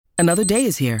Another day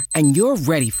is here, and you're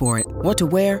ready for it. What to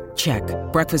wear? Check.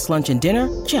 Breakfast, lunch, and dinner?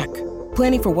 Check.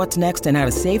 Planning for what's next and how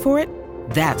to save for it?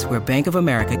 That's where Bank of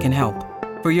America can help.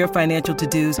 For your financial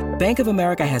to-dos, Bank of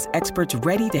America has experts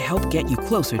ready to help get you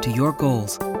closer to your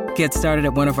goals. Get started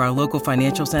at one of our local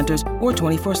financial centers or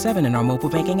 24/7 in our mobile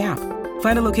banking app.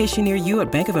 Find a location near you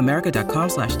at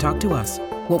bankofamerica.com/talktous.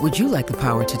 What would you like the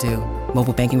power to do?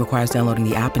 Mobile banking requires downloading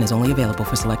the app and is only available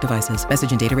for select devices.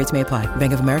 Message and data rates may apply.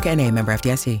 Bank of America N.A., member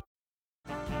FDIC.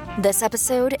 This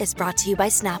episode is brought to you by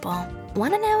Snapple.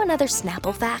 Want to know another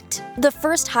Snapple fact? The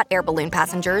first hot air balloon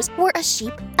passengers were a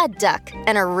sheep, a duck,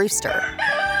 and a rooster.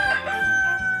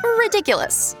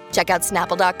 Ridiculous. Check out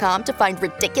Snapple.com to find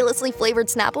ridiculously flavored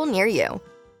Snapple near you.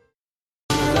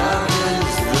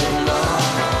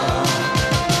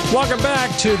 Welcome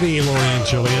back to the Lori and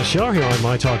Julia Show here on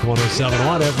My Talk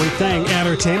 107.1. Everything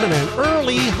entertainment and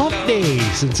early hump day,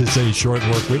 since it's a short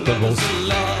work week, but we'll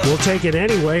take it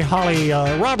anyway. Holly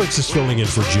Roberts is filling in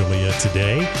for Julia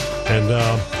today. And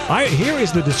here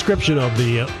is the description of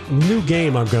the new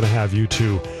game I'm going to have you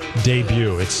two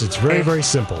debut. It's very, very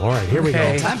simple. All right, here we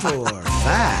go. Time for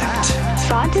Fact.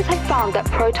 Scientists have found that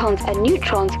protons and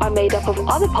neutrons are made up of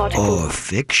other particles. Or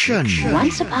fiction.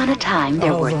 Once upon a time,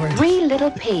 there were three little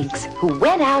pigs who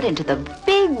went out into the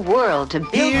big world to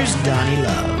build... Here's Donnie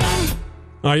Love.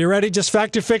 Are you ready? Just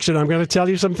fact or fiction. I'm going to tell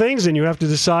you some things, and you have to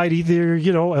decide either,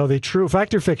 are they true,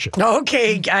 fact or fiction?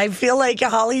 Okay, I feel like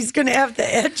Holly's going to have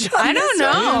the edge on I don't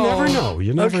know.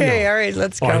 You never know. Okay, all right,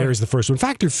 let's go. All right, here's the first one.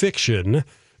 Fact or fiction.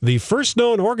 The first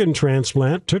known organ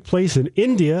transplant took place in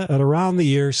India at around the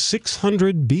year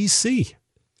 600 BC.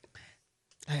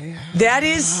 That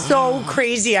is so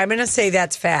crazy. I'm going to say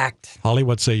that's fact. Holly,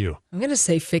 what say you? I'm going to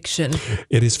say fiction.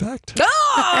 It is fact.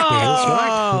 Oh! It is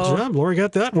fact. Good job. Lori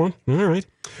got that one. All right.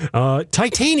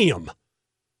 Titanium.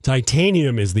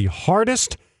 Titanium is the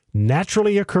hardest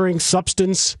naturally occurring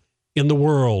substance in the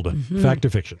world. Mm-hmm. Fact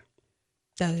or fiction?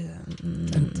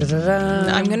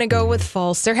 I'm going to go with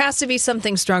false. There has to be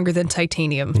something stronger than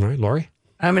titanium. All right, Lori?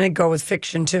 I'm going to go with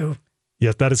fiction, too.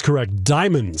 Yes, that is correct.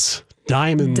 Diamonds.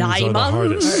 Diamonds are the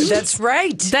hardest. That's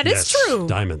right. That is true.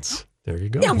 Diamonds. There you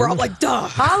go. Yeah, we're all like, duh.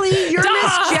 Holly, you're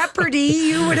Miss Jeopardy.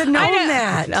 You would have known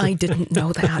that. I didn't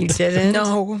know that. You didn't?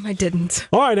 No, I didn't.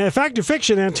 All right, fact or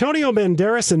fiction, Antonio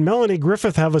Banderas and Melanie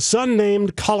Griffith have a son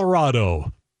named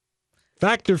Colorado.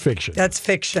 Fact or fiction? That's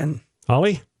fiction.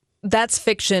 Holly? That's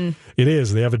fiction. It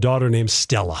is. They have a daughter named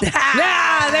Stella.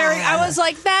 I was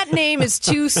like, that name is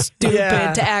too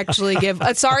stupid to actually give.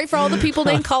 Sorry for all the people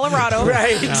named Colorado.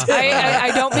 Right. I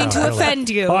don't mean to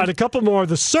offend you. All right, a couple more.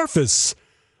 The surface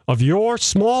of your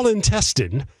small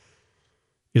intestine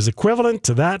is equivalent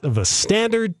to that of a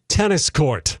standard tennis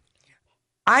court.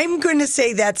 I'm going to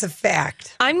say that's a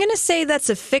fact. I'm going to say that's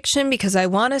a fiction because I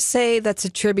want to say that's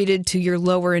attributed to your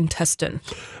lower intestine.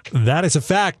 That is a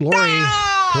fact, Lori.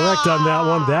 Correct on that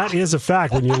one. That is a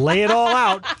fact. When you lay it all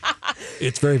out,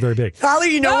 it's very, very big.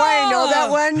 Holly, you know why I know that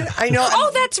one? I know.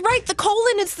 Oh, that's right. The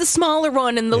colon is the smaller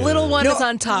one, and the little one is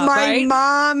on top, my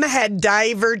mom had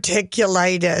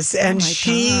diverticulitis, and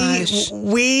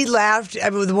we laughed. I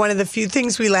mean, one of the few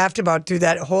things we laughed about through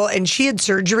that whole, and she had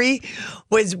surgery,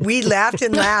 was we laughed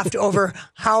and laughed over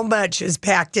how much is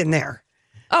packed in there.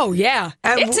 Oh, yeah.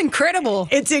 It's incredible.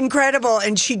 It's incredible.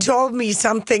 And she told me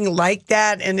something like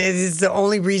that. And it is the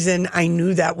only reason I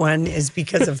knew that one is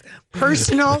because of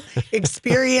personal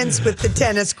experience with the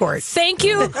tennis court. Thank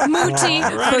you, Mooty,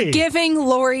 for giving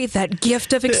Lori that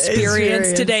gift of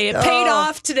experience today. It paid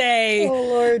off today. Oh,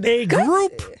 Lord. A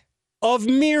group of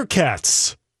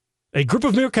meerkats. A group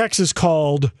of meerkats is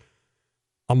called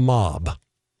a mob.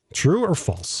 True or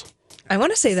false? I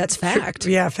want to say that's fact.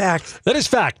 Yeah, fact. That is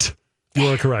fact. You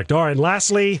are correct. All right, and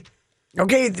lastly...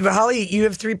 Okay, Holly, you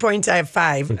have 3 points. I have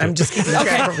 5. Okay. I'm just keeping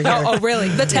track over here. Oh, really?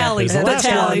 The tallies. The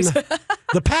tallies.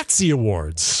 The Patsy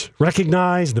Awards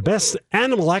recognize the best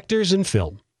animal actors in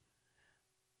film.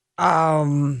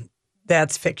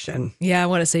 That's fiction. Yeah, I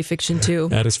want to say fiction, too.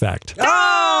 That is fact.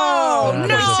 Oh,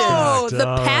 no! The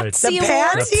Patsy Awards?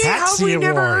 Patsy? How have we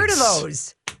never heard of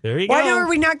those? There you go. Why are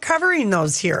we not covering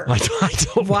those here? I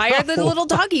don't Why know. are the little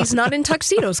doggies not in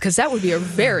tuxedos? Because that would be a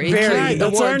very cute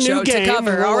That's our award new show game. to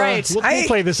cover. All right. We'll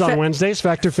play this on Wednesdays.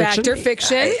 Fact or fiction? Fact or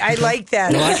fiction? I like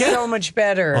that. It's so much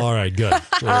better. All right, good.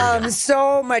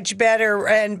 So much better.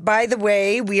 And by the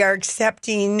way, we are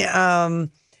accepting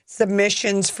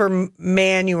submissions for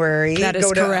Manuary. That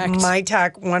is correct. Go to My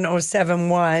Talk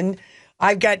 1071.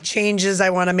 I've got changes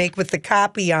I want to make with the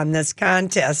copy on this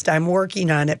contest. I'm working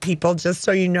on it, people, just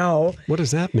so you know. What does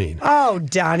that mean? Oh,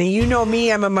 Donnie, you know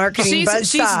me. I'm a marketing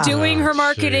buzzsaw. She's doing her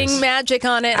marketing magic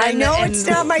on it. I know it's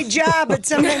not my job, but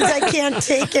sometimes I can't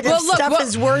take it if stuff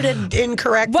is worded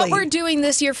incorrectly. What we're doing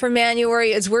this year for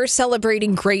Manuary is we're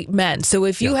celebrating great men. So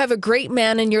if you have a great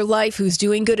man in your life who's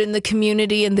doing good in the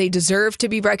community and they deserve to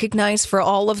be recognized for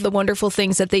all of the wonderful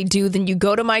things that they do, then you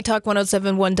go to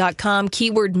mytalk1071.com,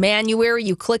 keyword Manuary.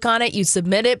 You click on it, you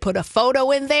submit it, put a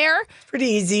photo in there. Pretty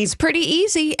easy. It's pretty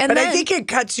easy. But I think it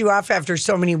cuts you off after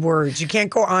so many words. You can't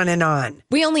go on and on.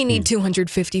 We only need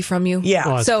 250 from you.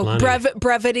 Yeah. So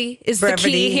brevity is the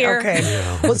key here. Okay.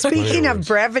 Yeah, well, speaking of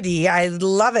brevity, I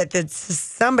love it that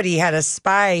somebody had a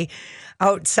spy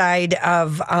outside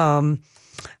of,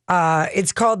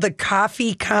 it's called the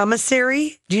Coffee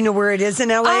Commissary. Do you know where it is in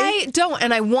LA? I don't,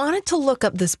 and I wanted to look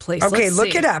up this place. Okay, Let's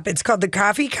look see. it up. It's called the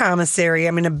Coffee Commissary.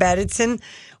 I'm going to bet it's in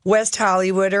West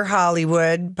Hollywood or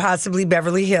Hollywood, possibly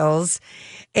Beverly Hills.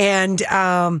 And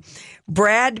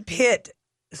Brad Pitt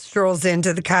strolls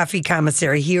into the Coffee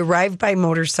Commissary. He arrived by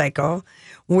motorcycle,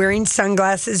 wearing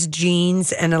sunglasses,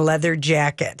 jeans, and a leather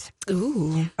jacket.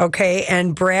 Ooh. Okay,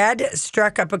 and Brad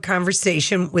struck up a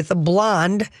conversation with a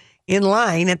blonde in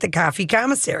line at the Coffee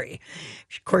Commissary.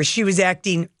 Of course, she was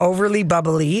acting overly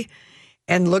bubbly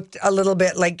and looked a little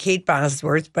bit like Kate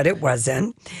Bosworth, but it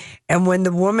wasn't. And when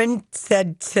the woman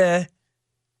said to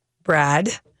Brad,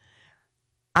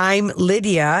 "I'm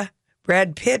Lydia,"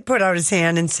 Brad Pitt put out his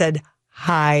hand and said,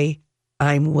 "Hi,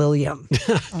 I'm William."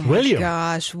 William.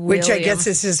 Gosh, Which I guess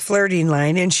is his flirting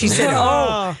line. And she said,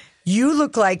 "Oh, you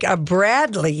look like a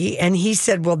Bradley." And he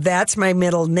said, "Well, that's my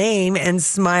middle name," and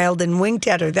smiled and winked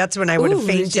at her. That's when I would have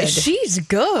fainted. She's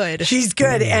good. She's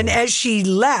good. And as she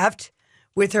left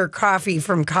with her coffee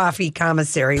from Coffee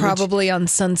Commissary. Probably on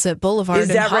Sunset Boulevard Is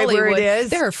in that right Hollywood. where it is?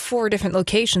 There are 4 different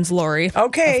locations, Lori.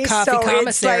 Okay, of Coffee so it's like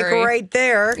Commissary. right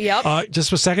there. Yep.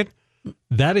 Just a second.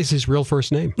 That is his real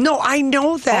first name. No, I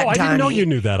know that, Oh, I didn't know Donnie. you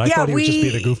knew that. I thought he was just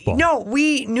being a goofball. No,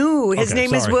 we knew. His Okay,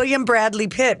 name is sorry. William Bradley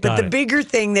Pitt. But Got the it. bigger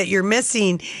thing that you're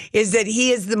missing is that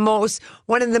he is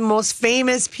one of the most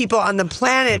famous people on the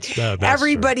planet. That's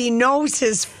Everybody knows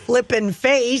his flippin'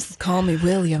 face. Call me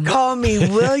William. Call me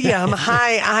William.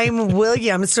 Hi, I'm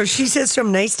William. So she says to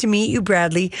him, "Nice to meet you,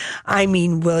 Bradley. I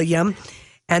mean, William."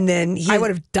 And then he I would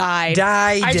have died. So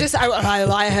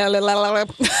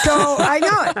I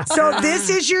know. So this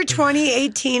is your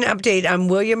 2018 update on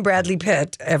William Bradley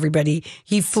Pitt, everybody.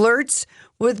 He flirts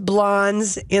with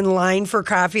blondes in line for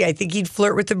coffee. I think he'd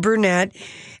flirt with a brunette.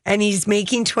 And he's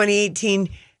making 2018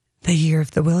 the year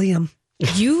of the William.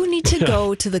 You need to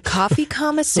go to the Coffee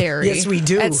Commissary. Yes, we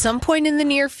do. At some point in the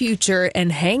near future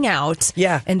and hang out.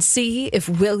 Yeah. And see if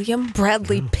William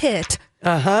Bradley Pitt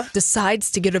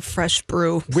decides to get a fresh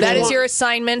brew. Which That is one? your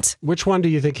assignment. Which one do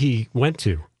you think he went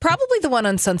to? Probably the one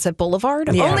on Sunset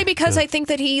Boulevard. Yeah. Only because I think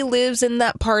that he lives in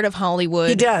that part of Hollywood.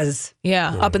 He does.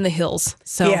 Yeah, up in the hills.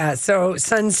 So Yeah. So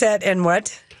Sunset and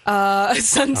what?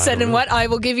 Sunset and what? I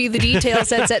will give you the details.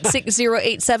 That's at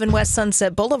 6087 West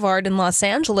Sunset Boulevard in Los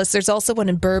Angeles. There's also one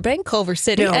in Burbank, Culver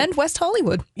City, No. and West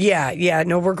Hollywood. Yeah.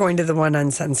 No, we're going to the one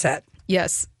on Sunset.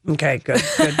 Yes. Okay, good.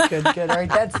 All right,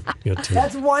 Good too.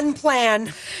 that's one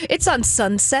plan. It's on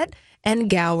Sunset and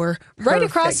Gower, right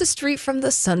across the street from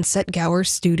the Sunset Gower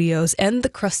Studios and the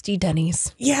Krusty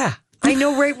Denny's. Yeah, I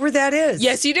know right where that is.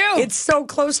 Yes, you do. It's so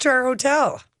close to our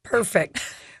hotel. Perfect.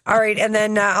 All right, and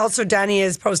then also Donnie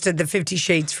has posted the 50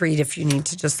 Shades Freed if you need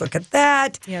to just look at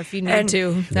that. Yeah, if you need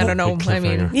to. I don't know. Big I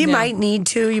mean, cliffhanger. You might need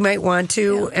to, you might want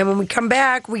to. And when we come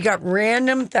back, we got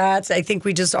random thoughts. I think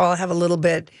we just all have a little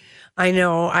bit. I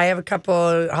know I have a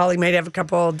couple, Holly might have a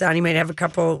couple, Donnie might have a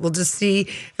couple. We'll just see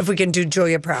if we can do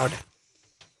Julia proud.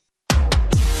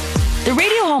 The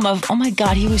radio home of, oh my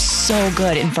God, he was so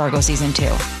good in Fargo Season 2.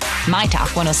 My Talk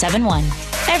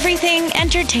 107.1. Everything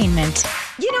entertainment.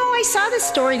 You know, I saw this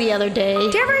story the other day.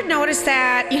 Did you ever notice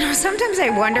that? You know, sometimes I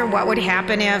wonder what would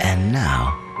happen if... And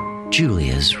now,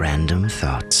 Julia's random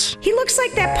thoughts. He looks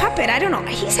like that puppet. I don't know.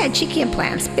 He's had cheeky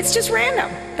implants. It's just random.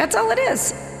 That's all it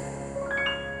is.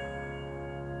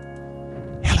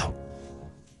 Hello.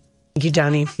 Thank you,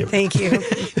 Donnie. Thank you.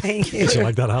 Thank you. Did you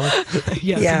like that, Holly?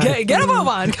 yes. Yeah. Get a move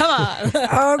on. Come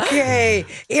on. Okay.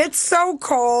 It's so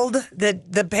cold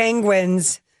that the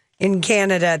penguins in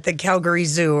Canada at the Calgary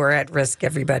Zoo are at risk,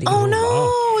 everybody. Oh,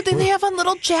 no. Then they have on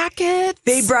little jackets.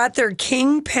 They brought their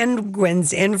king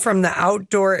penguins in from the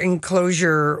outdoor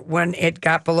enclosure when it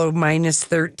got below minus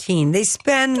 13. They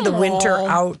spend the winter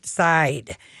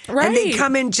outside. Right. And they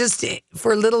come in just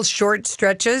for little short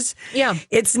stretches. Yeah.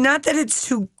 It's not that it's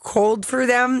too cold for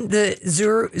them. The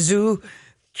zoo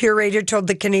curator told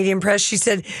the Canadian Press. She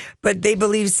said, but they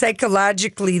believe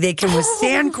psychologically they can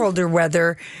withstand colder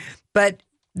weather, but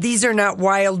these are not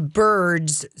wild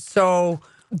birds, so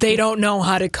they don't know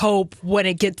how to cope when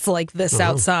it gets like this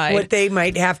outside. What they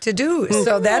might have to do.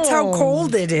 So that's how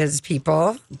cold it is,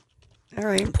 people. All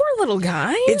right. Poor little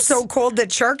guys. It's so cold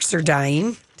that sharks are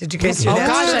dying. Did you guys see that? Oh,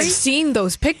 gosh, story? I've seen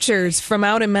those pictures from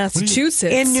out in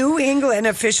Massachusetts. In New England,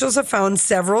 officials have found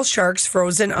several sharks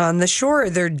frozen on the shore.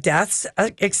 Their deaths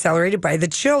accelerated by the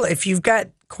chill. If you've got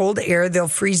cold air, they'll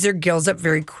freeze their gills up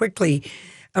very quickly.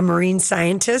 A marine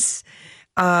scientist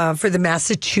for the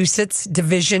Massachusetts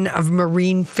Division of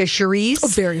Marine Fisheries. Oh,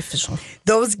 very official.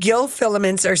 Those gill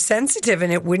filaments are sensitive,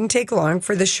 and it wouldn't take long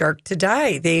for the shark to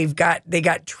die. They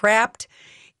got trapped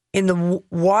in the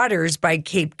waters by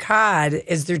Cape Cod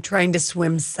as they're trying to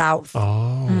swim south.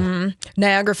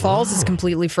 Niagara Falls is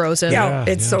completely frozen. Yeah,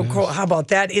 it's so cold. How about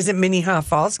that? Isn't Minnehaha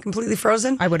Falls completely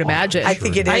frozen? I would imagine. I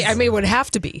think it is. I mean, it would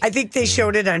have to be. I think they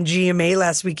showed it on GMA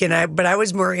last weekend, but I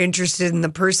was more interested in the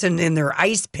person in their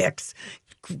ice picks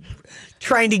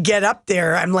trying to get up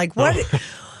there. I'm like, what?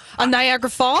 On Niagara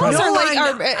Falls? No,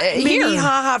 here?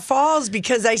 Minnehaha Falls,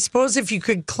 because I suppose if you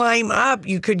could climb up,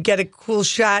 you could get a cool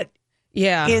shot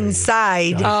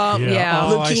inside,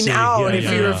 looking out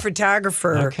if you're a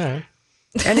photographer. Okay.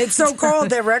 And it's so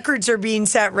cold that records are being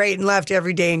set right and left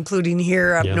every day, including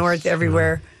here, up north,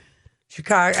 everywhere.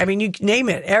 Chicago. I mean, you name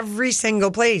it. Every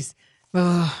single place.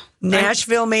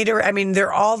 Nashville made it. I mean,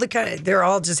 they're all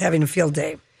just having a field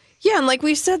day. Yeah, and like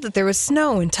we said, that there was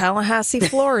snow in Tallahassee,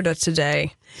 Florida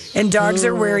today. And dogs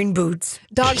are wearing boots.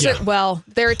 Dogs are,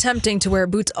 they're attempting to wear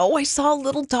boots. Oh, I saw a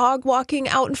little dog walking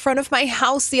out in front of my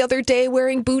house the other day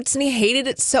wearing boots, and he hated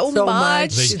it so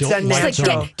much. They It's don't want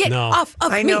unnatural. to. Get off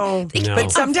of me. I know. No.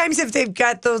 But sometimes if they've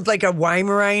got those, like a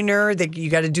Weimaraner, you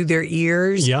got to do their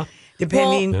ears. Yeah.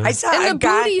 Depending. I saw and a the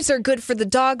guy booties are good for the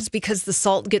dogs because the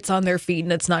salt gets on their feet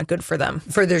and it's not good for them.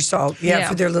 for their salt. Yeah, Yeah.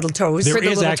 for their little toes. There For the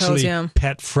is little actually toes, yeah.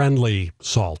 pet-friendly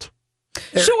salt.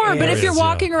 Sure, but if you're is,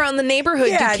 walking around the neighborhood,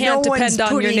 you can't no one's depend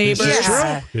on your putting- neighbors.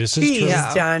 Yeah. This is Jeez, true.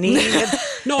 Yeah. Johnny.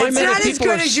 No, I It's meant not if as people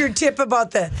good are- as your tip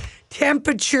about the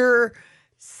temperature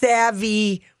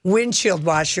savvy windshield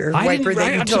washer wiper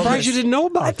that you I'm told surprised us. you didn't know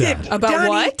about that. About Johnny,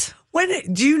 what?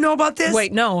 Do you know about this?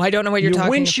 Wait, no, I don't know what you're Your talking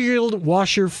windshield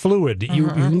washer fluid. You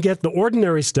can get the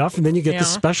ordinary stuff, and then you get the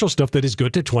special stuff that is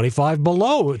good to 25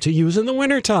 below to use in the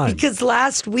wintertime. Because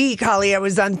last week, Holly, I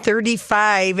was on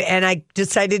 35 and I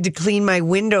decided to clean my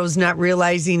windows, not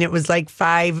realizing it was like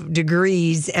 5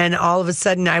 degrees. And all of a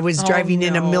sudden, I was driving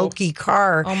in a milky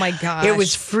car. Oh, my gosh. It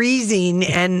was freezing,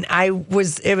 and I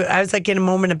was like in a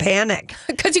moment of panic.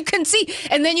 Because you couldn't see.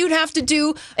 And then you'd have to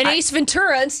do an Ace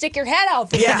Ventura and stick your head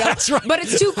out the window. That's right. But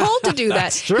it's too cold to do that.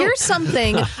 That's true. Here's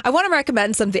something. I want to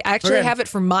recommend something. I actually have it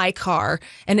for my car,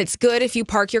 and it's good if you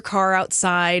park your car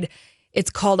outside. It's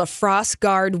called a Frost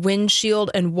Guard windshield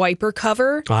and wiper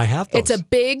cover. I have those. It's a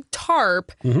big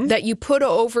tarp that you put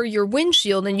over your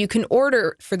windshield, and you can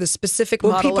order for the specific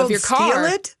Will model people of your car.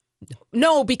 steal it?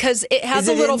 No, because it has Is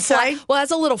a it little inside? flap. Well, it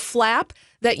has a little flap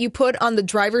that you put on the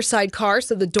driver's side car,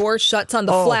 so the door shuts on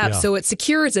the flap, yeah. so it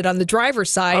secures it on the driver's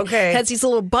side. Okay. It has these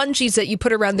little bungees that you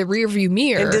put around the rear view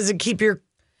mirror. And does it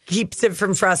keeps it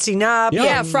from frosting up?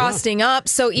 Yeah, frosting up.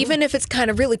 So even if it's kind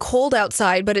of really cold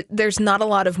outside, but there's not a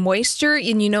lot of moisture,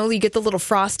 and you get the little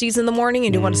frosties in the morning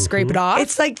and you want to scrape it off.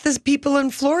 It's like the people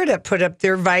in Florida put up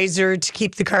their visor to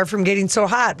keep the car from getting so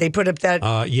hot. They put up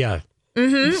that. Yeah.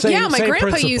 Yeah, my grandpa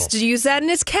principle. used to use that in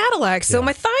his Cadillac, so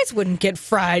my thighs wouldn't get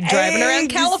fried driving around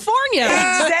California.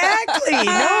 Exactly.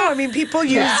 No, I mean, people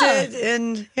use it,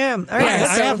 and All right.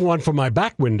 I have one for my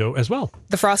back window as well.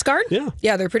 The Frost Guard? Yeah.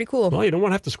 Yeah, they're pretty cool. Well, you don't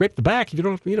want to have to scrape the back if you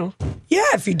don't, Yeah,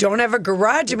 if you don't have a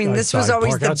garage. I mean, this was Outside, always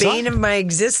park the outside. bane of my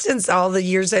existence. All the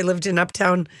years I lived in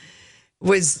Uptown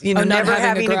was, not never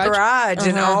having having a a garage? garage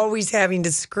and always having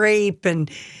to scrape. And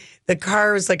the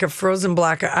car was like a frozen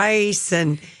block of ice.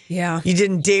 And Yeah. you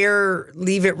didn't dare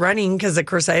leave it running because, of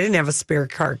course, I didn't have a spare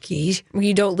car key.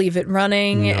 You don't leave it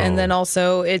running, No. and then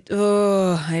also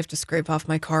I have to scrape off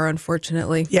my car,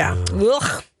 unfortunately. Yeah.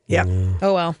 Ugh. Yeah.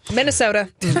 Oh, well. Minnesota.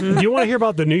 Do you want to hear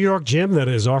about the New York gym that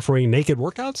is offering naked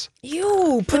workouts?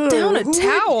 You put down a Who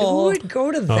towel. would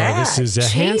go to that? This is a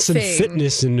Hanson Chafing.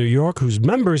 Fitness in New York, whose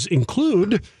members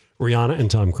include Rihanna and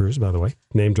Tom Cruise, by the way.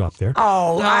 Name drop there.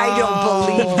 Oh, I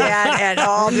don't believe that at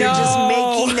all. They're just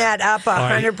making that up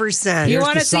 100%. You Here's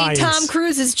want the to see science. Tom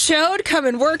Cruise's chode? Come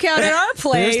and work out at our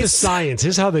place. Here's the science.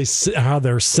 Here's how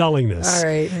they're selling this. All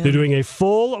right. They're doing a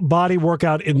full body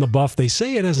workout in the buff. They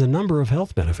say it has a number of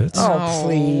health benefits. Oh,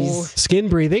 please. Skin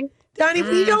breathing, Donnie,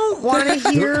 we don't want to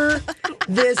hear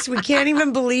this. We can't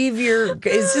even believe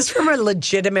is this from a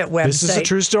legitimate website? This is a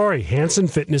true story. Hanson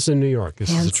Fitness in New York.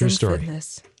 This is a true story.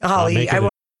 Fitness. Holly,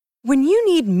 When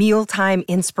you need mealtime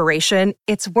inspiration,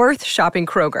 it's worth shopping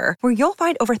Kroger, where you'll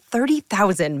find over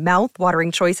 30,000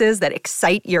 mouth-watering choices that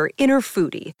excite your inner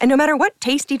foodie. And no matter what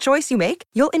tasty choice you make,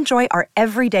 you'll enjoy our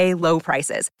everyday low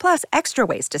prices, plus extra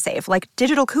ways to save, like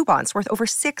digital coupons worth over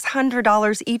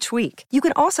 $600 each week. You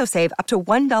can also save up to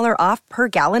 $1 off per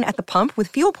gallon at the pump with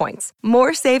fuel points.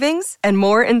 More savings and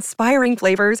more inspiring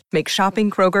flavors make shopping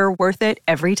Kroger worth it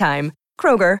every time.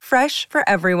 Kroger, fresh for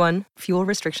everyone. Fuel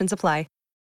restrictions apply.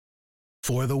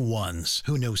 For the ones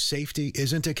who know safety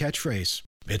isn't a catchphrase,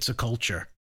 it's a culture.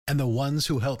 And the ones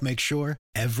who help make sure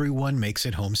everyone makes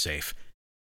it home safe.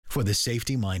 For the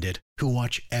safety-minded who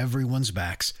watch everyone's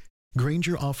backs,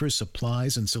 Grainger offers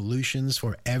supplies and solutions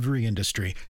for every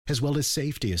industry, as well as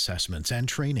safety assessments and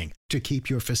training to keep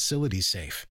your facilities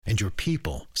safe and your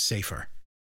people safer.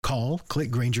 Call, click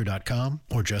Grainger.com,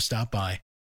 or just stop by.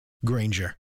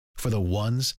 Grainger, for the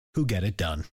ones who get it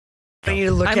done.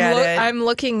 I'm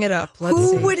looking it up.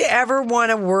 Who would ever want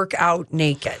to work out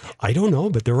naked? I don't know,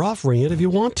 but they're offering it if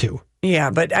you want to. Yeah,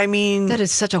 but I mean... That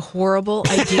is such a horrible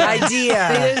idea.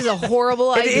 It is a horrible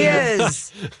idea. It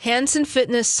is. Hanson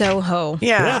Fitness Soho.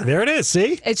 Yeah, there it is.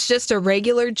 See? It's just a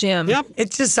regular gym. Yep. It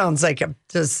just sounds like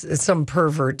just some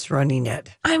perverts running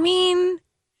it. I mean,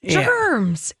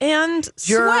 germs and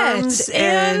germs sweat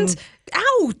and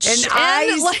ouch. And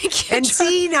eyes. And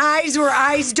seeing eyes where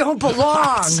eyes don't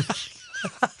belong.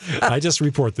 I just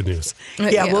report the news.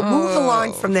 Yeah, we'll move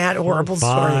along from that horrible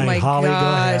story. Oh my Holly,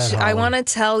 gosh. go ahead, I want to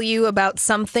tell you about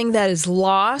something that is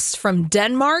lost from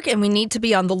Denmark, and we need to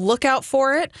be on the lookout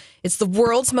for it. It's the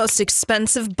world's most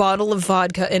expensive bottle of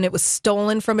vodka, and it was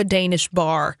stolen from a Danish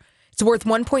bar. It's worth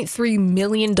 $1.3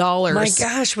 million. My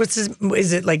gosh,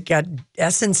 is it like got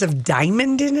essence of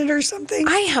diamond in it or something?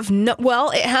 I have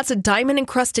it has a diamond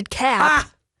encrusted cap.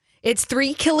 It's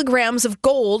 3 kilograms of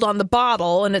gold on the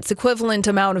bottle and its equivalent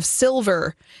amount of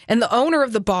silver. And the owner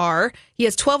of the bar, he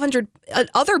has 1,200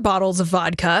 other bottles of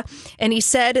vodka, and he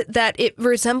said that it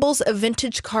resembles a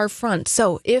vintage car front.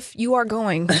 So if you are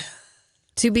going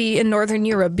to be in Northern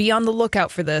Europe, be on the lookout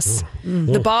for this.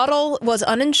 The bottle was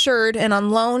uninsured and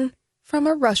on loan from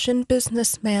a Russian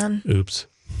businessman. Oops.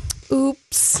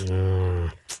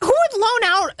 Who would loan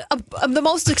out the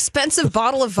most expensive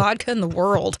bottle of vodka in the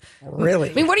world?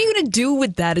 Really? I mean, what are you going to do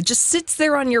with that? It just sits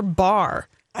there on your bar.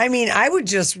 I mean, I would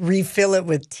just refill it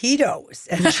with Tito's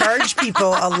and charge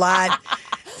people a lot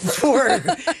for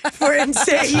and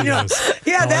say,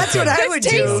 that's what I would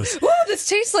do. Whoa, this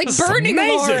tastes like burning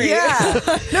Lord. Yeah.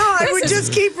 No, I would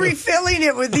just keep refilling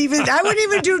it with I wouldn't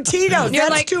even do Tito's.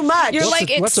 That's too much.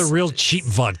 What's a real cheap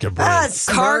vodka brand?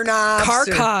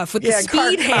 Kharkov with the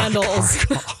speed handles.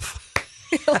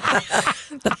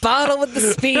 The bottle with the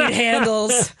speed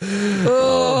handles.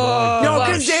 No,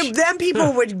 because then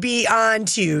people would be on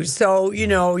to you. So,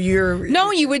 you're...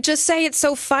 No, you would just say it's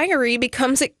so fiery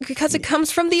because it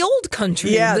comes from the old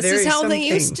country. Yeah, this is how they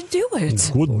used to do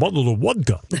it. Good bottle of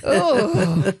vodka.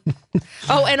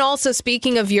 Oh, and also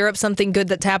speaking of Europe, something good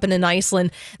that's happened in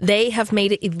Iceland, they have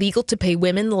made it illegal to pay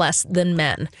women less than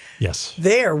men. Yes.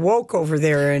 They are woke over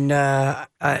there in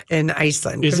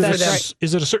Iceland. Is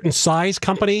it a certain size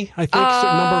company? I think a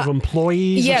certain number of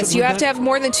employees. Yes, you like have to have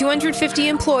more than 250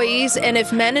 employees, and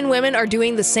if men and women are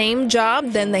doing the same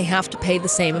job, then they have to pay the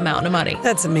same amount of money.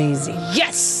 That's amazing.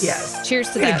 Yes. Cheers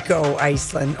to Good that. Go,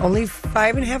 Iceland. Only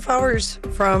 5.5 hours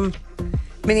from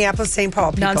Minneapolis, St.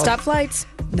 Paul. People. Nonstop flights.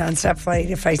 Nonstop flight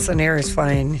if Icelandair is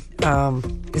flying.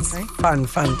 It's a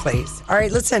fun place. All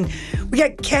right, listen. We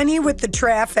got Kenny with the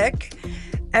traffic.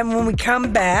 And when we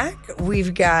come back,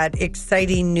 we've got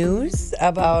exciting news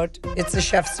about It's a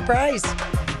Chef's Surprise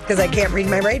because I can't read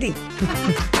my writing.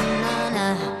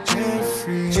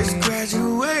 Just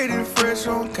graduated fresh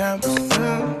on campus.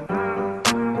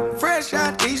 Fresh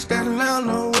out East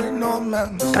Atlanta with no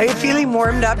mountains. Are you feeling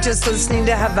warmed up just listening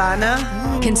to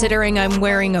Havana? Considering I'm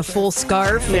wearing a full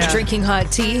scarf and drinking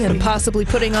hot tea and possibly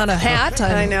putting on a hat,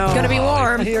 I'm going to be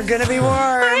warm. You're going to be warm.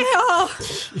 I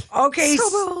know. Okay,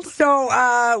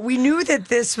 so we knew that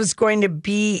this was going to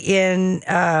be in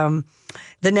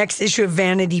the next issue of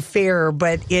Vanity Fair,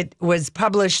 but it was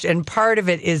published and part of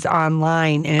it is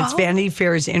online, and it's Vanity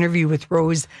Fair's interview with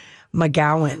Rose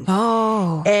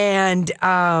McGowan.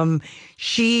 And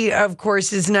she, of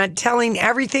course, is not telling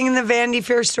everything in the Vanity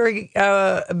Fair story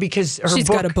because she's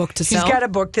got a book to sell. She's got a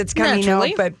book that's coming out,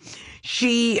 but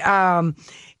she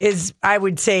is, I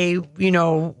would say,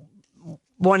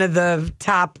 one of the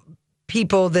top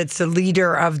people that's the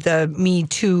leader of the Me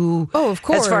Too. Oh, of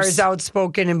course. As far as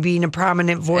outspoken and being a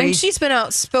prominent voice. And she's been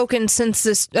outspoken since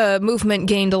this movement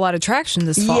gained a lot of traction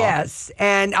this fall. Yes.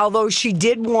 And although she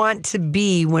did want to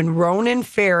be, when Ronan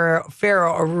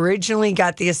Farrow originally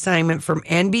got the assignment from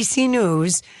NBC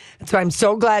News, so I'm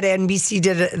so glad NBC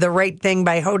did the right thing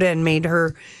by Hoda and made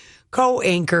her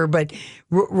co-anchor, but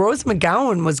Rose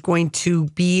McGowan was going to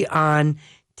be on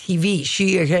TV.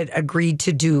 She had agreed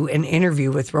to do an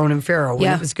interview with Ronan Farrow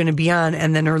when it was going to be on,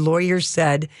 and then her lawyer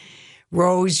said,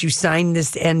 Rose, you signed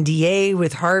this NDA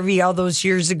with Harvey all those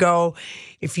years ago.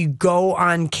 If you go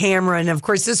on camera, and of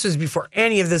course this was before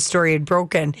any of this story had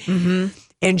broken,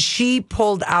 and she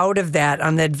pulled out of that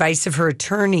on the advice of her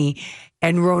attorney,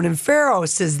 and Ronan Farrow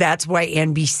says that's why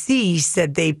NBC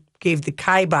said they gave the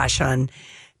kibosh on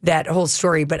that whole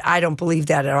story, but I don't believe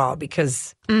that at all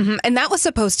because... And that was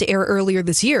supposed to air earlier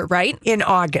this year, right? In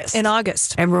August.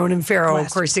 And Ronan Farrow, of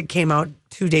course, it came out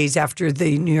 2 days after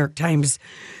the New York Times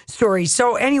story.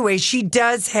 So anyway, she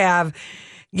does have,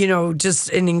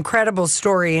 just an incredible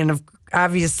story. And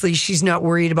obviously, she's not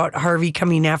worried about Harvey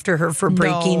coming after her for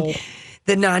breaking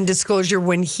the non-disclosure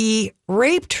when he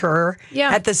raped her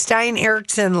at the Stein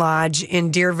Eriksen Lodge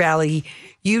in Deer Valley,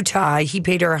 Utah. He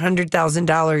paid her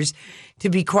 $100,000 to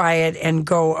be quiet and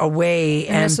go away.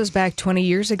 And this was back 20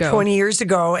 years ago. 20 years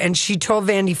ago. And she told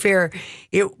Vanity Fair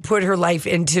it put her life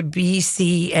into B,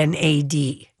 C, and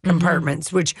AD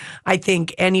compartments, which I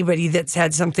think anybody that's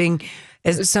had something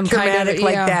as traumatic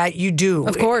like that, you do.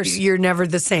 Of course. You're never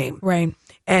the same. Right.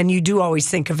 And you do always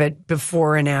think of it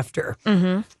before and after.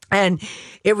 And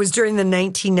it was during the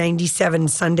 1997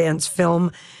 Sundance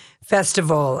Film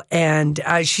Festival. And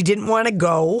she didn't want to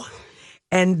go.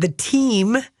 And the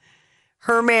team...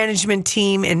 her management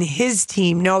team and his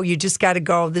team, no, you just got to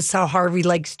go. This is how Harvey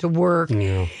likes to work.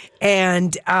 Yeah.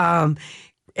 And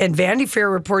Vanity Fair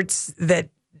reports that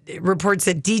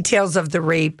details of the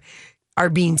rape are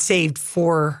being saved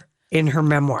in her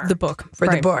memoir. The book.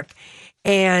 The book.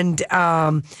 And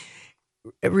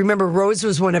remember, Rose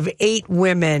was one of 8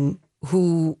 women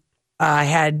who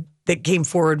that came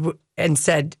forward and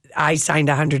said, I signed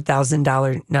a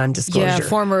 $100,000 non-disclosure. Yeah,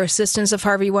 former assistants of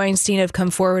Harvey Weinstein have come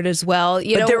forward as well.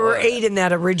 But there were 8 in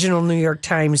that original New York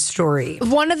Times story.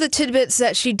 One of the tidbits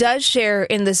that she does share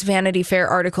in this Vanity Fair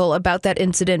article about that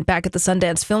incident back at the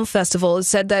Sundance Film Festival is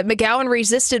said that McGowan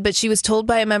resisted, but she was told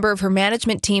by a member of her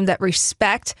management team that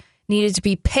respect needed to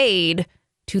be paid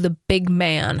to the big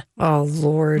man. Oh,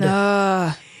 Lord.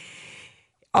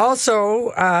 Also,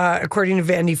 according to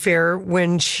Vanity Fair,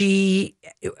 when she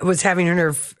was having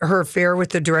her affair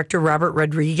with the director, Robert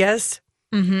Rodriguez,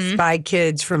 Spy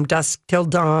Kids, From Dusk Till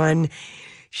Dawn,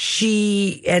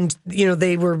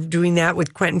 they were doing that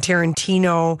with Quentin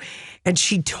Tarantino, and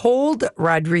she told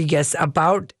Rodriguez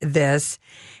about this,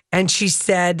 and she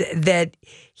said that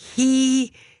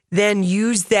he then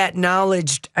used that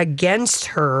knowledge against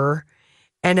her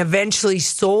and eventually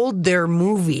sold their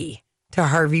movie to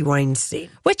Harvey Weinstein.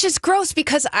 Which is gross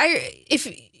because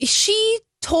if she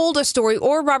told a story,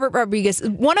 or Robert Rodriguez,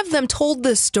 one of them told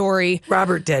this story.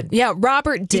 Robert did. Yeah,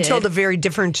 Robert did. He told a very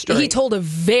different story. He told a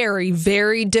very,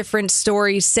 very different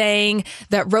story, saying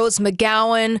that Rose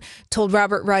McGowan told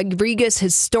Robert Rodriguez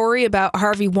his story about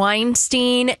Harvey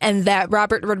Weinstein, and that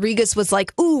Robert Rodriguez was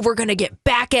like, ooh, we're going to get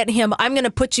back at him. I'm going to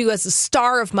put you as a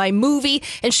star of my movie.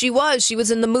 And she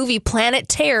was in the movie Planet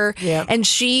Terror. Yeah. And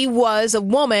she was a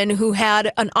woman who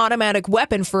had an automatic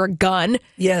weapon for a gun.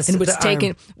 Yes. And was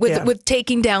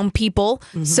taking down people.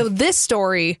 So this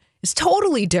story is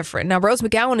totally different. Now, Rose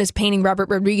McGowan is painting Robert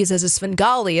Rodriguez as a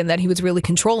Svengali and that he was really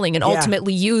controlling and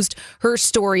ultimately used her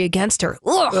story against her.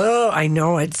 Ugh. Oh, I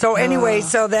know it. So anyway,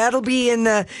 so that'll be in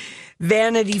the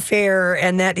Vanity Fair,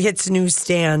 and that hits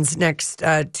newsstands next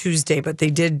Tuesday. But they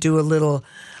did do a little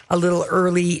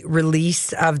early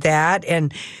release of that.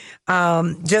 And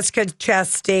Jessica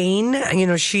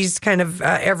Chastain, she's kind of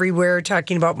everywhere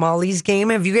talking about Molly's Game.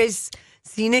 Have you guys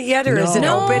seen it yet, or is it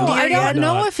opened here yet? I don't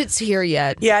know if it's here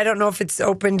yet. Yeah, I don't know if it's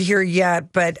opened here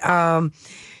yet, but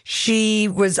she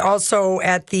was also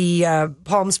at the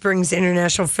Palm Springs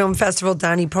International Film Festival.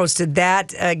 Donnie posted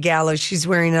that gala. She's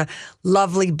wearing a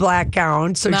lovely black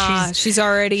gown, so she's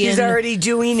already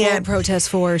doing it. Protest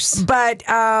force. But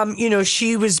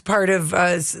she was part of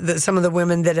some of the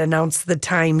women that announced the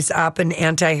Time's Up and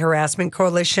Anti-Harassment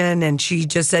Coalition, and she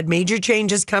just said, "Major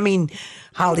change is coming,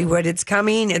 Hollywood. It's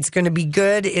coming. It's going to be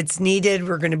good. It's needed.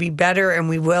 We're going to be better, and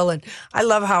we will." And I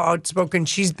love how outspoken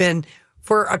she's been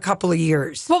for a couple of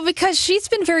years. Well, because she's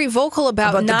been very vocal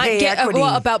about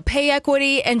about pay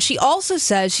equity, and she also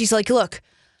says, she's like, look,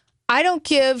 I don't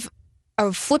give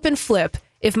a flip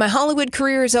If my Hollywood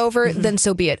career is over, then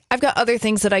so be it. I've got other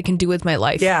things that I can do with my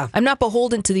life. Yeah. I'm not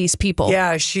beholden to these people.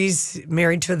 Yeah, she's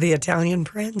married to the Italian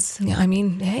prince. Yeah, I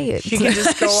mean, hey, she can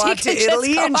just go out to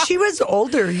Italy, and she was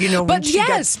older, when but she got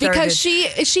yes, because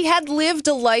she had lived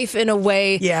a life in a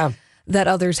way that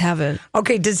others haven't.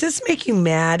 Okay, does this make you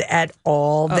mad at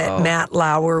all that Matt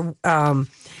Lauer,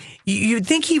 you'd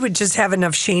think he would just have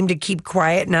enough shame to keep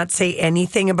quiet, not say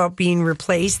anything about being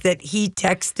replaced, that he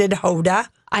texted Hoda?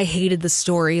 I hated the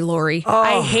story, Lori.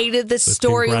 I hated the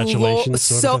story. I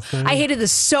hated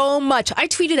this so much. I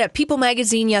tweeted at People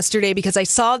Magazine yesterday because I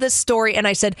saw this story and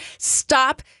I said,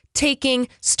 stop taking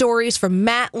stories from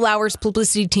Matt Lauer's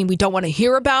publicity team. We don't want to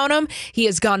hear about him. He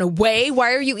has gone away.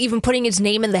 Why are you even putting his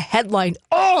name in the headline?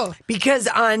 Because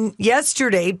on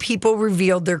yesterday, People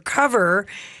revealed their cover.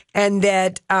 And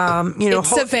that, it's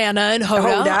Savannah and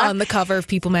Hoda on the cover of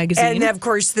People Magazine. And, of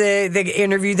course, the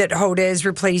interview that Hoda is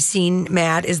replacing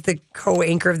Matt is the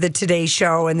co-anchor of the Today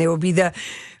Show. And they will be the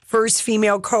first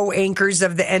female co-anchors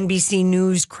of the NBC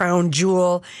News crown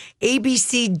jewel.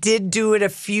 ABC did do it a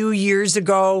few years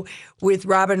ago with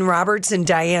Robin Roberts and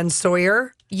Diane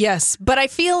Sawyer. Yes, but I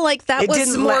feel like that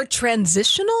was more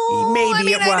transitional.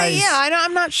 Maybe it was.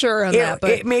 I'm not sure on that.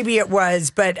 But maybe it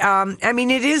was. But,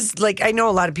 it is like, I know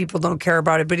a lot of people don't care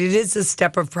about it, but it is a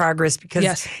step of progress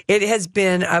because it has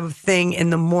been a thing in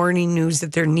the morning news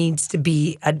that there needs to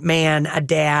be a man, a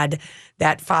dad,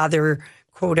 that father,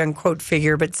 quote unquote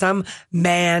figure, but some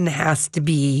man has to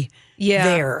be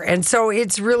there. And so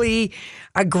it's really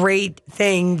a great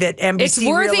thing that NBC It's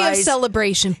worthy realized. of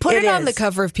celebration. Put it on the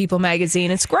cover of People Magazine.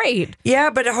 It's great.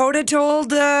 Yeah, but Hoda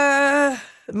told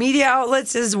media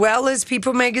outlets as well as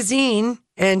People Magazine,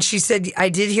 and she said, I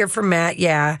did hear from Matt,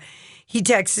 He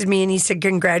texted me and he said,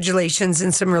 congratulations,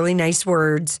 and some really nice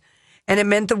words. And it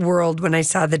meant the world when I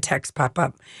saw the text pop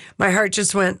up. My heart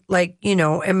just went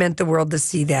it meant the world to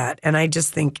see that. And I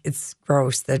just think it's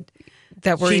gross that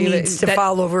she needs to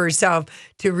fall over herself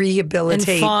to rehabilitate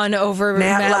and fawn over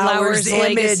Matt Lauer's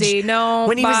legacy. No,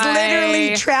 when he was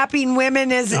literally trapping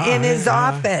women in his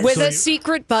office with a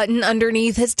secret button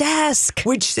underneath his desk.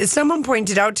 Which someone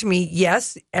pointed out to me.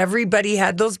 Yes, everybody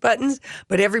had those buttons,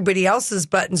 but everybody else's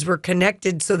buttons were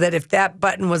connected so that if that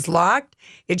button was locked,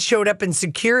 it showed up in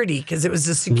security because it was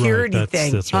a security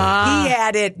thing. That's right. He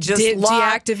had it just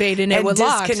locked deactivated and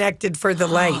disconnected for the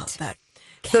light.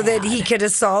 So that he could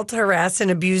assault, harass,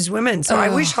 and abuse women. So I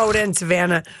wish Hoda and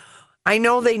Savannah, I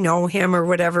know they know him or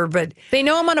whatever, but... They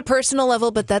know him on a personal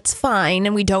level, but that's fine,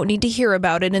 and we don't need to hear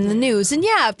about it in the news. And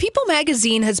People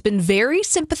Magazine has been very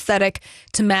sympathetic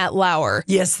to Matt Lauer.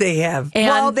 Yes, they have.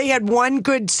 And they had one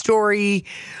good story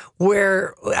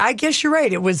where, I guess you're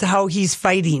right, it was how he's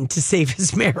fighting to save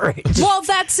his marriage. Well,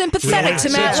 that's sympathetic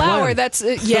to Matt Lauer. That's,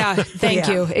 thank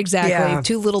you. Exactly. Yeah.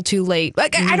 Too little, too late.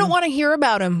 I don't want to hear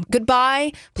about him.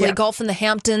 Goodbye. Play golf in the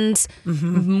Hamptons.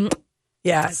 Mm-hmm.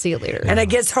 Yeah. See you later. And I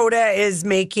guess Hoda is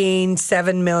making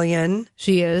 $7 million.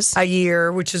 She is. A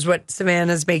year, which is what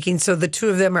Savannah's making. So the two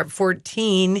of them are at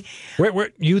 14.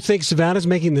 Wait, you think Savannah's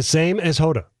making the same as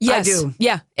Hoda? Yes. I do.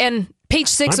 Yeah. And Page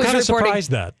 6 I'm was reporting. I'm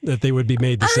surprised that they would be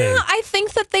made the same. I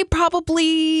think that they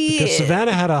probably... Because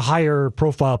Savannah had a higher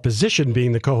profile position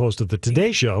being the co-host of the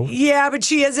Today Show. Yeah, but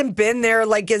she hasn't been there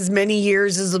like as many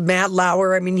years as Matt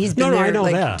Lauer. I mean, he's been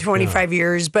there 25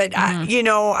 years. But,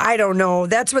 I don't know.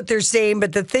 That's what they're saying.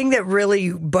 But the thing that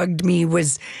really bugged me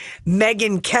was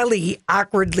Megyn Kelly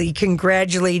awkwardly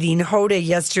congratulating Hoda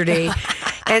yesterday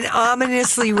and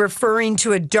ominously referring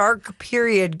to a dark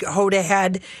period Hoda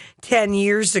had 10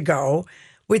 years ago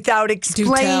without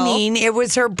explaining it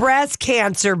was her breast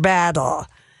cancer battle.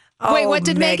 Wait, what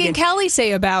did Megyn Kelly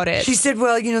say about it? She said,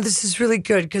 well, this is really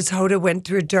good because Hoda went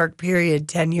through a dark period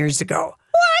 10 years ago.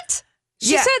 What?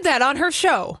 She said that on her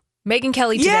show. Megyn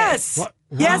Kelly today. Yes. What?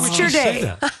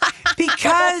 Yesterday.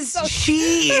 Because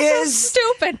she is so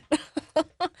stupid.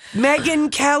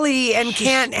 Megyn Kelly and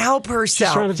can't help herself.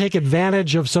 She's trying to take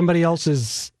advantage of somebody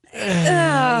else's...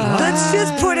 Let's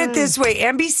just put it this way.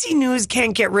 NBC News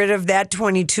can't get rid of that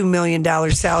 $22 million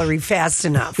salary fast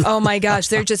enough. Oh, my gosh.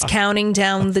 They're just counting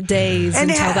down the days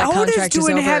until that contract is over. Hoda's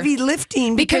doing heavy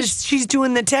lifting because she's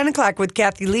doing the 10 o'clock with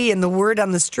Kathy Lee. And the word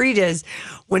on the street is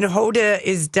when Hoda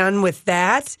is done with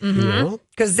that,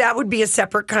 because that would be a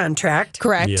separate contract.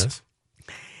 Correct. Yes.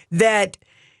 That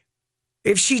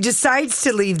if she decides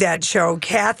to leave that show,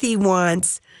 Kathy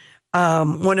wants...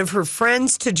 one of her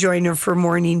friends to join her for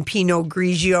morning Pinot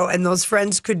Grigio, and those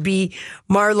friends could be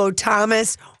Marlo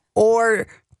Thomas or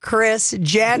Kris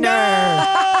Jenner. No!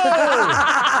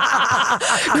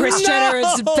 Kris Jenner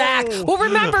is back. Well,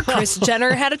 remember, Kris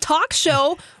Jenner had a talk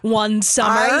show one summer.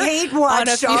 I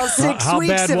watched all 6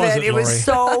 weeks of it. It was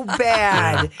so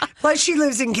bad. Plus, she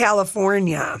lives in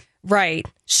California. Right.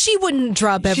 She wouldn't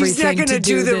drop everything She's not going to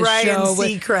do the this Ryan show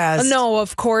Seacrest. No,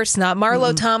 of course not.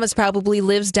 Marlo Thomas probably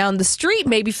lives down the street.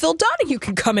 Maybe Phil Donahue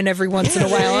can come in every once in a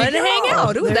while and hang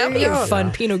out. Ooh, that'd be a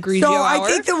fun Pinot Grigio So hour. I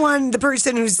think the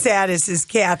person who's saddest is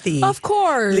Kathy. Of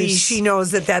course. She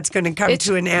knows that that's going to come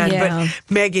to an end. Yeah.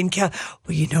 But Megan Kelly,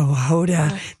 well, you know,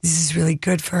 Hoda, this is really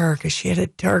good for her because she had a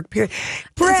dark period.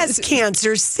 Breast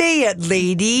cancer, say it,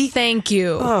 lady. Thank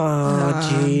you. Oh,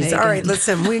 jeez. All right,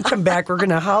 listen, we come back. We're going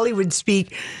to Hollywood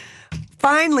speak.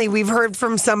 Finally, we've heard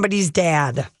from somebody's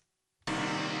dad.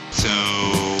 So,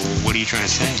 what are you trying to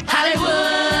say?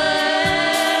 Hollywood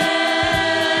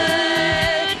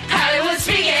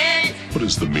speaking. What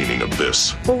is the meaning of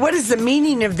this? Well, what is the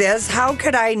meaning of this? How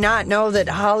could I not know that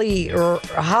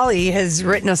Holly has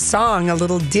written a song, a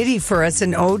little ditty for us,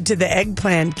 an ode to the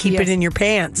eggplant, Keep It in Your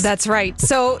Pants. That's right.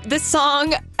 So this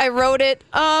song, I wrote it,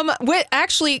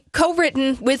 actually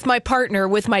co-written with my partner,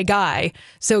 with my guy.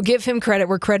 So give him credit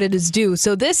where credit is due.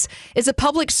 So this is a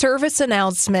public service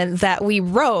announcement that we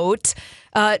wrote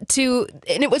and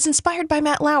it was inspired by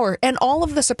Matt Lauer and all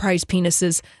of the surprise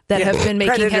penises that have been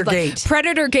making headlines.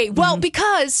 Predator-gate. Well,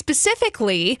 because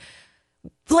specifically,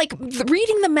 like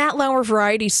reading the Matt Lauer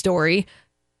variety story,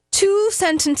 2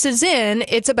 sentences in,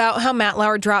 it's about how Matt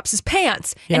Lauer drops his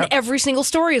pants. Yep. And every single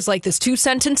story is like this. 2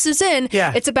 sentences in,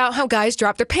 it's about how guys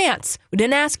drop their pants. We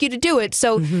didn't ask you to do it.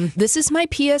 So this is my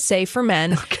PSA for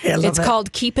men. Okay, it's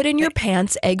called Keep It in Your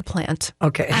Pants, Eggplant.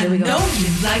 Okay, here we go. I know you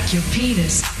like your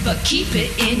penis, but keep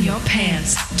it in your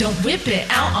pants. Don't whip it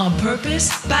out on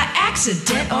purpose, by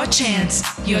accident or chance.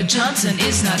 Your Johnson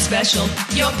is not special.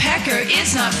 Your pecker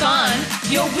is not fun.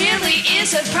 Your wheelie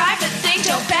is a private thing.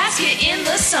 Don't bask it in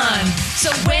the sun.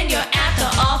 So when you're at the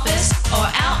office or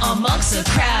out amongst the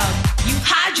crowd, you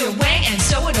hide your wang and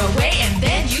stow it away, and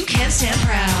then you can stand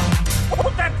proud.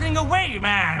 Put that thing away,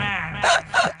 man.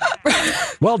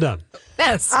 Well done.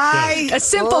 Yes. A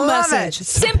simple message.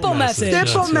 Simple message.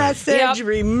 Yep.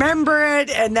 Remember it,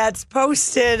 and that's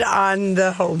posted on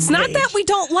the homepage. It's not that we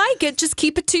don't like it. Just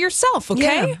keep it to yourself,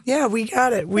 okay? Yeah, we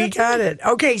got it. We got it.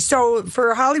 Okay, so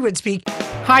for Hollywood Speak.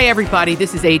 Hi, everybody.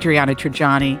 This is Adriana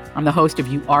Trajani. I'm the host of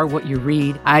You Are What You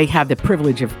Read. I have the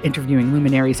privilege of interviewing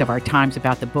luminaries of our times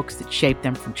about the books that shaped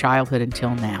them from childhood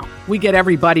until now. We get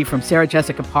everybody from Sarah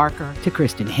Jessica Parker to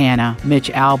Kristen Hanna, Mitch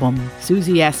Albom,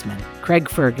 Susie Essman, Craig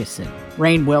Ferguson,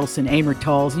 Rainn Wilson, Amor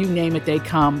Tolls, you name it, they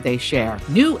come, they share.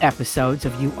 New episodes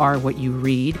of You Are What You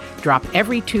Read drop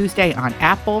every Tuesday on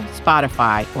Apple,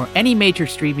 Spotify, or any major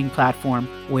streaming platform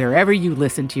wherever you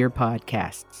listen to your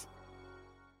podcasts.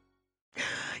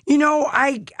 You know,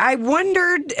 I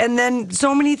wondered, and then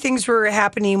so many things were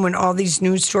happening when all these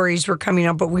news stories were coming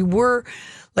up, but we were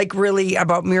like really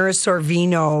about Mira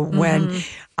Sorvino when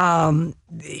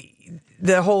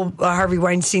the whole Harvey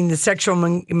Weinstein, the sexual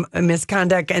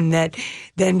misconduct, and that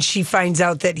then she finds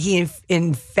out that he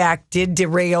in fact did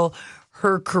derail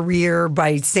her career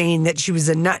by saying that she was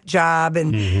a nut job,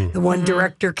 and the one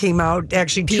director came out,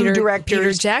 actually 2 directors.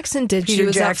 Peter Jackson did. She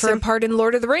was up for a part in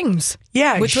Lord of the Rings.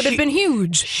 Yeah. Which would have been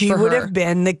huge. She would have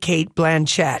been the Cate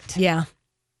Blanchett. Yeah.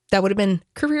 That would have been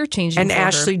career changing. And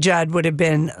Ashley Judd would have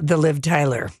been the Liv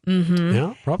Tyler. Mm-hmm.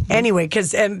 Yeah, probably. Anyway,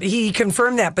 because he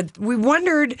confirmed that. But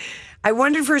I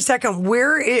wondered for a second,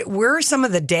 where are some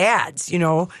of the dads, you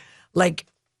know, like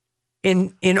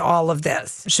in all of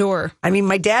this? Sure. I mean,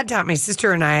 my dad taught my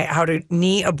sister and I how to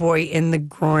knee a boy in the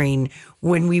groin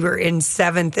when we were in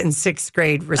 7th and 6th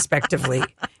grade, respectively.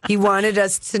 He wanted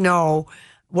us to know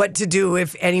what to do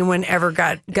if anyone ever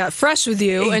got fresh with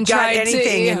you and got tried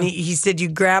anything. to, And he said you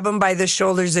grab them by the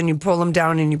shoulders and you pull them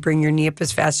down and you bring your knee up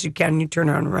as fast as you can and you turn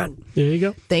around and run. There you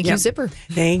go. Thank you, Zipper.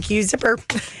 Thank you, Zipper.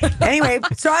 Anyway,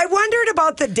 so I wondered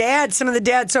about the dads, some of the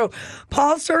dads. So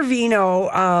Paul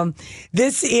Sorvino,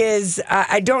 this is,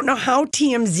 I don't know how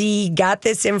TMZ got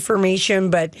this information,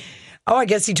 but I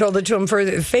guess he told it to him for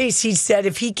the face. He said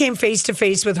if he came face to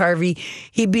face with Harvey,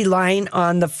 he'd be lying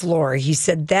on the floor. He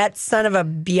said, that son of a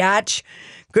biatch,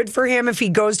 good for him if he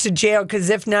goes to jail, because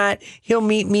if not, he'll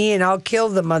meet me and I'll kill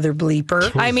the mother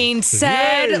bleeper. I mean,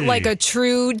 said like a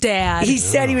true dad. He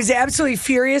said he was absolutely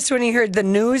furious when he heard the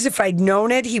news. If I'd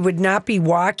known it, he would not be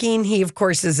walking. He, of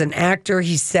course, is an actor.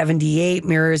 He's 78.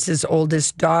 Mira is his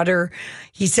oldest daughter.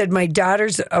 He said, my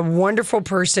daughter's a wonderful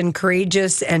person,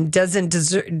 courageous, and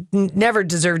never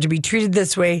deserve to be treated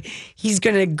this way. He's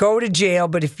going to go to jail,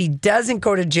 but if he doesn't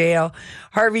go to jail,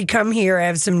 Harvey, come here. I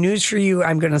have some news for you.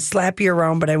 I'm going to slap you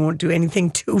around but I won't do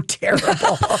anything too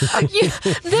terrible.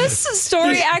 This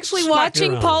story, actually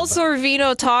watching Paul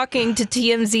Sorvino talking to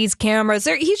TMZ's cameras,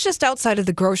 he's just outside of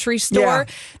the grocery store. Yeah.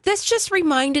 This just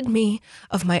reminded me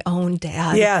of my own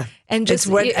dad. Yeah. And just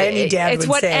it's what any dad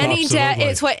would say.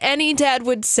 It's what any dad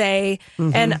would say.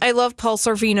 Mm-hmm. And I love Paul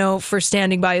Sorvino for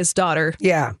standing by his daughter.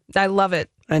 Yeah. I love it.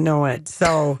 I know it.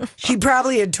 So she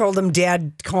probably had told him,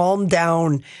 Dad, calm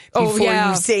down before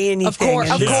you say anything. Of course.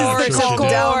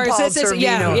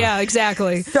 Yeah,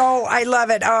 exactly. So I love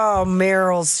it. Oh,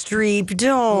 Meryl Streep,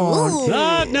 don't.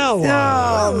 No.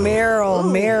 Oh,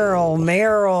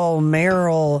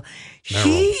 Meryl.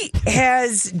 She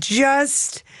has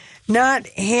just not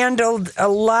handled a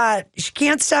lot. She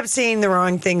can't stop saying the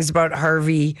wrong things about the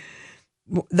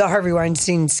Harvey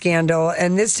Weinstein scandal.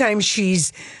 And this time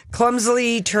she's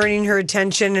clumsily turning her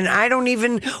attention. And I don't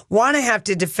even want to have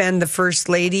to defend the First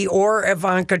Lady or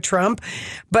Ivanka Trump,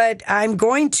 but I'm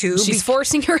going to. She's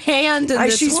forcing her hand in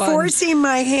this She's one. forcing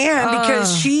my hand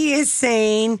because she is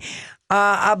saying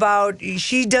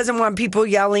she doesn't want people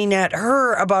yelling at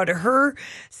her about her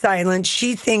silence.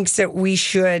 She thinks that we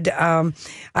should,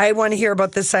 I want to hear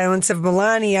about the silence of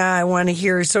Melania. I want to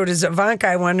hear, so does Ivanka.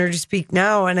 I want her to speak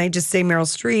now. And I just say, Meryl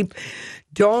Streep,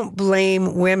 don't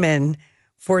blame women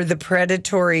for the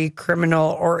predatory,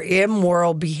 criminal, or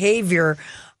immoral behavior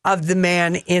of the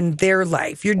man in their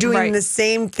life. You're doing the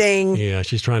same thing. Yeah,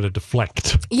 she's trying to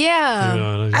deflect.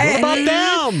 Yeah. What about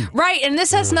them? Right, and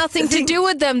this has nothing to do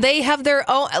with them. They have their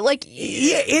own, and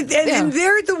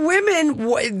they're the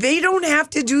women. They don't have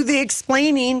to do the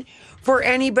explaining for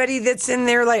anybody that's in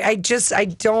there. Like, I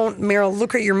don't, Meryl,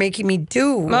 look what you're making me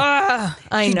do. I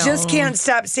know. She just can't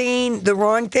stop saying the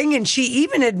wrong thing. And she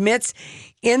even admits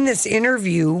in this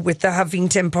interview with the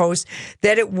Huffington Post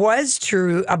that it was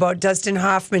true about Dustin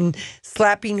Hoffman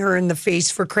slapping her in the face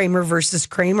for Kramer versus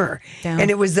Kramer. Yeah. And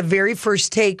it was the very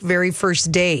first take, very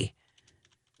first day.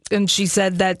 And she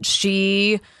said that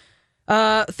she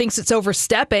thinks it's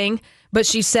overstepping, but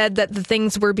she said that the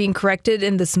things were being corrected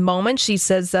in this moment. She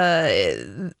says,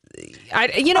 I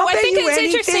think it's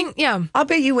interesting. Yeah. I'll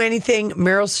bet you anything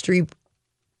Meryl Streep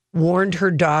warned her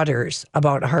daughters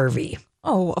about Harvey.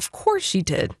 Oh, of course she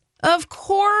did. Of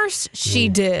course she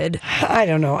did. I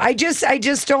don't know. I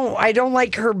just don't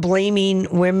like her blaming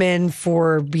women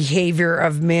for behavior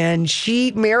of men.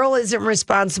 Meryl isn't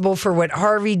responsible for what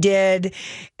Harvey did,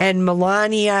 and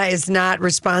Melania is not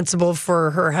responsible for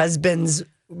her husband's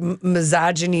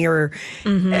misogyny or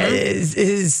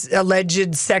his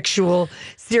alleged sexual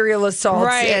serial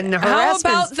assaults and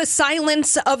harassment. How about the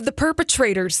silence of the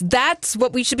perpetrators? That's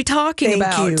what we should be talking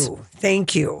about.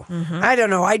 Thank you. I don't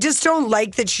know. I just don't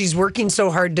like that she's working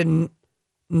so hard to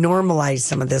normalize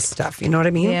some of this stuff. You know what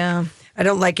I mean? Yeah. I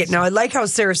don't like it. Now, I like how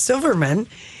Sarah Silverman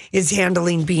is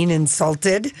handling being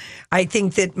insulted. I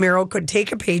think that Meryl could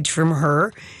take a page from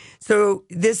her. So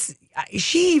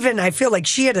I feel like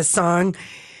she had a song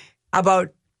about,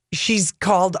 she's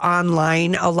called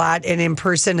online a lot and in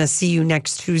person a See You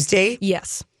Next Tuesday.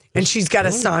 Yes. And she's got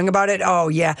a song about it. Oh,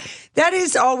 yeah. That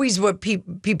is always what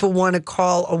people want to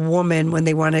call a woman when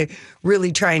they want to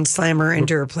really try and slam her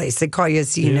into her place. They call you a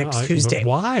See You Next Tuesday.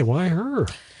 Why? Why her?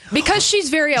 Because she's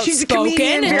very outspoken. She's a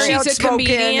comedian, and she's a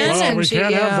comedian. Well, we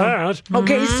can't have that.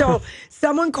 Okay, so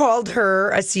someone called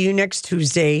her a See You Next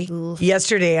Tuesday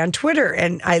yesterday on Twitter,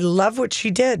 and I love what she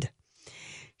did.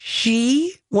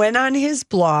 She went on his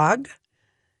blog.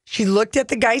 She looked at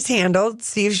the guy's handle,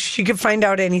 see if she could find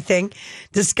out anything,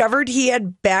 discovered he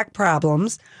had back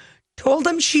problems, told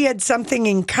him she had something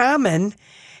in common,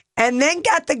 and then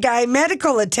got the guy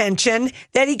medical attention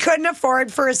that he couldn't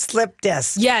afford for a slip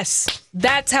disc. Yes,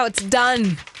 that's how it's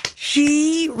done.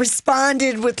 She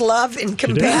responded with love and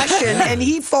compassion, and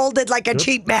he folded like a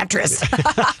cheap mattress.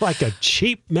 Like a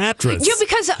cheap mattress. Yeah,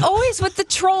 because always with the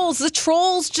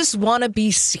trolls just want to be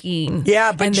seen.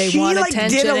 Yeah, but and they she want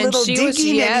attention. Did a little digging, and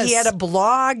he yes. had a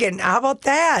blog, and how about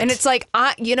that? And it's like,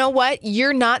 you know what?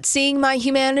 You're not seeing my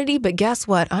humanity, but guess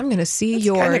what? I'm going to see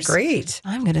yours. Kind of great.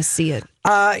 I'm going to see it.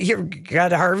 Here,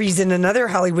 got Harvey's in another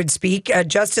Hollywood speak.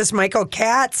 Justice Michael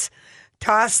Katz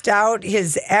tossed out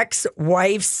his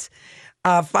ex-wife's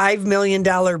 $5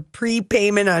 million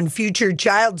prepayment on future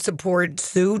child support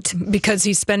suit. Because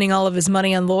he's spending all of his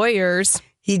money on lawyers.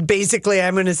 He basically,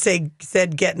 I'm going to say,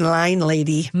 said, get in line,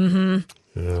 lady.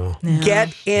 Mm-hmm. Yeah.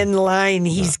 Get in line.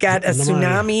 He's got a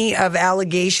tsunami of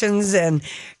allegations and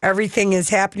everything is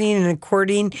happening and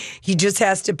according. He just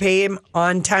has to pay him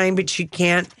on time, but she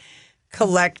can't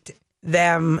collect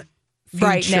them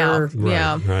right now.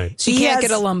 Yeah. Right. She can't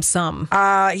get a lump sum.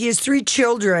 He has 3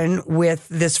 children with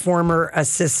this former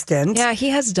assistant. Yeah, he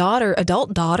has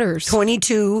adult daughters.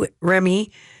 22, Remy,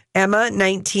 Emma,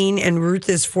 19, and Ruth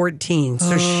is 14.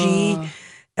 So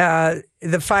the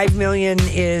 $5 million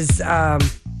is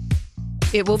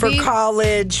it will for be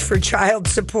college, for child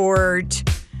support,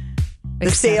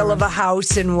 the sale of a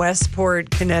house in Westport,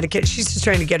 Connecticut. She's just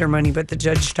trying to get her money, but the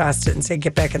judge tossed it and said,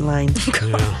 get back in line.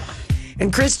 Yeah.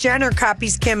 And Kris Jenner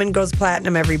copies Kim and goes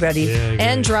platinum, everybody. Yeah,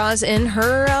 and draws in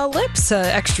her lips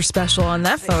extra special on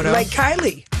that photo. Like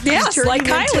Kylie. Yes, like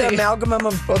Kylie. An amalgam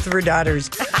of both of her daughters.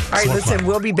 All right, listen,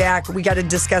 we'll be back. We got to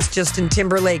discuss Justin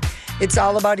Timberlake. It's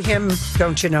all about him,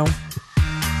 don't you know?